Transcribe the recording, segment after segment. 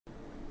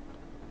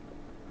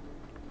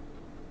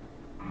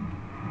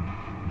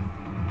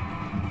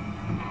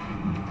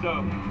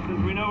So,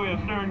 since we know we have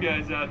Stern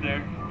guys out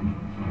there,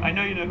 I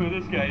know you know who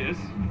this guy is,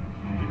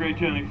 the great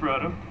Johnny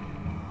Fratto.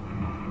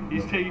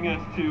 He's taking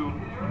us to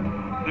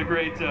the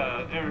great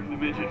Eric the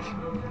Midget.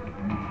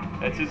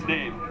 That's his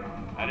name.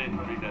 I didn't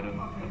read that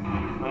up.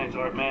 My name's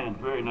Art Mann.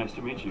 Very nice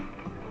to meet you.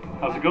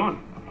 How's it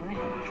going? Good.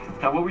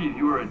 Now, what were you?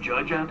 You were a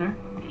djudge out there?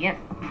 Yep.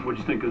 What'd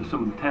you think of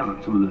some of the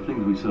talent, some of the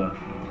things we saw?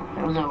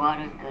 There was a lot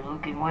of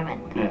good-looking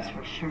women, that's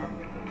for sure.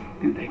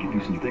 Dude, they can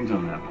do some things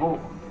on that pole.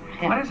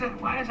 Yeah.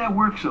 Why does that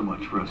work so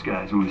much for us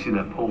guys when we see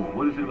that pole?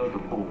 What is it about the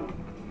pole?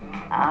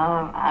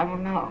 I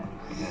don't know.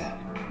 Yeah.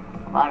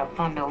 A lot of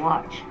fun to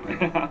watch.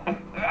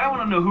 I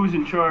want to know who's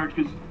in charge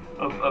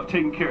of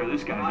taking care of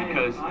this guy,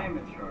 because I am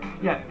in charge.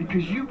 yeah,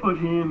 because you put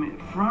him in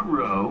front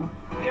row.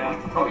 Yeah.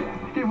 Oh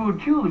yeah. It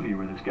would kill to be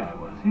where this guy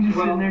was. He's just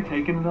sitting there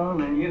taking it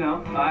all in. You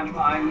know, I'm,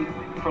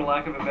 for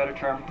lack of a better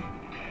term,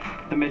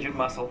 the midget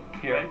muscle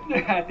here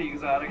at the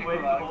exotic. Wait,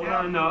 hold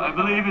on, no, I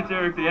believe it's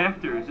Eric the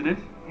actor, isn't it?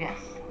 Yes.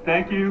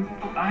 Thank you.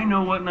 I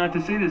know what not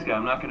to say to this guy.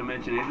 I'm not going to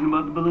mention anything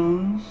about the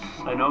balloons.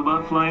 I know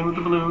about flying with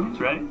the balloons,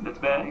 right? That's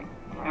bad.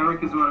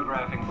 Eric is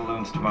autographing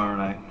balloons tomorrow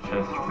night.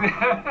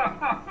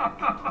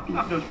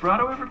 Does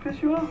Fratto ever piss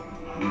you off?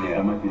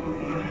 Yeah. That might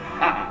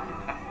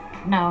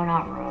be. No,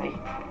 not really.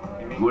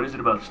 What is it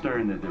about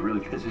Stern that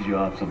really pisses you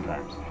off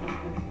sometimes?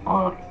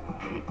 Well,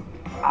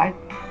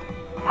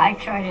 I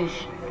try to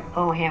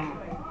owe him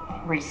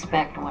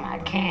respect when I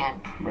can,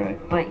 Right.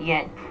 but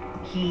yet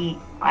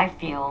I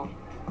feel,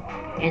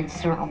 in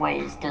certain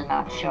ways, does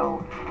not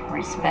show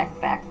respect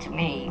back to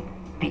me,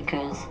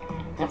 because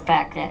the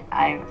fact that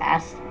I've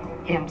asked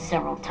him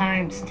several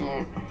times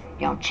to,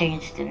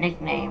 change the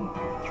nickname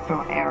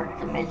from Eric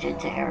the Midget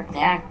to Eric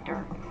the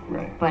Actor,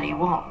 Right. but he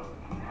won't.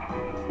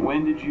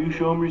 When did you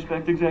show him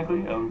respect exactly?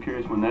 I'm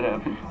curious when that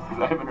happened,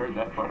 because I haven't heard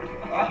that part.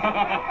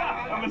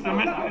 I must have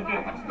missed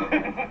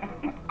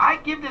it. I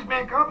give this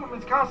man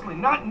compliments constantly,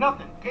 not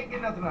nothing. Can't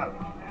get nothing out of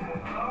him.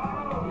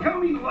 Tell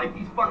me you like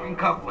these fucking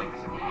cufflinks.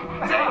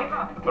 Say it.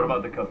 What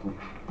about the cufflinks?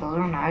 Those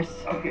are nice.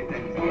 Okay,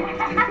 thanks.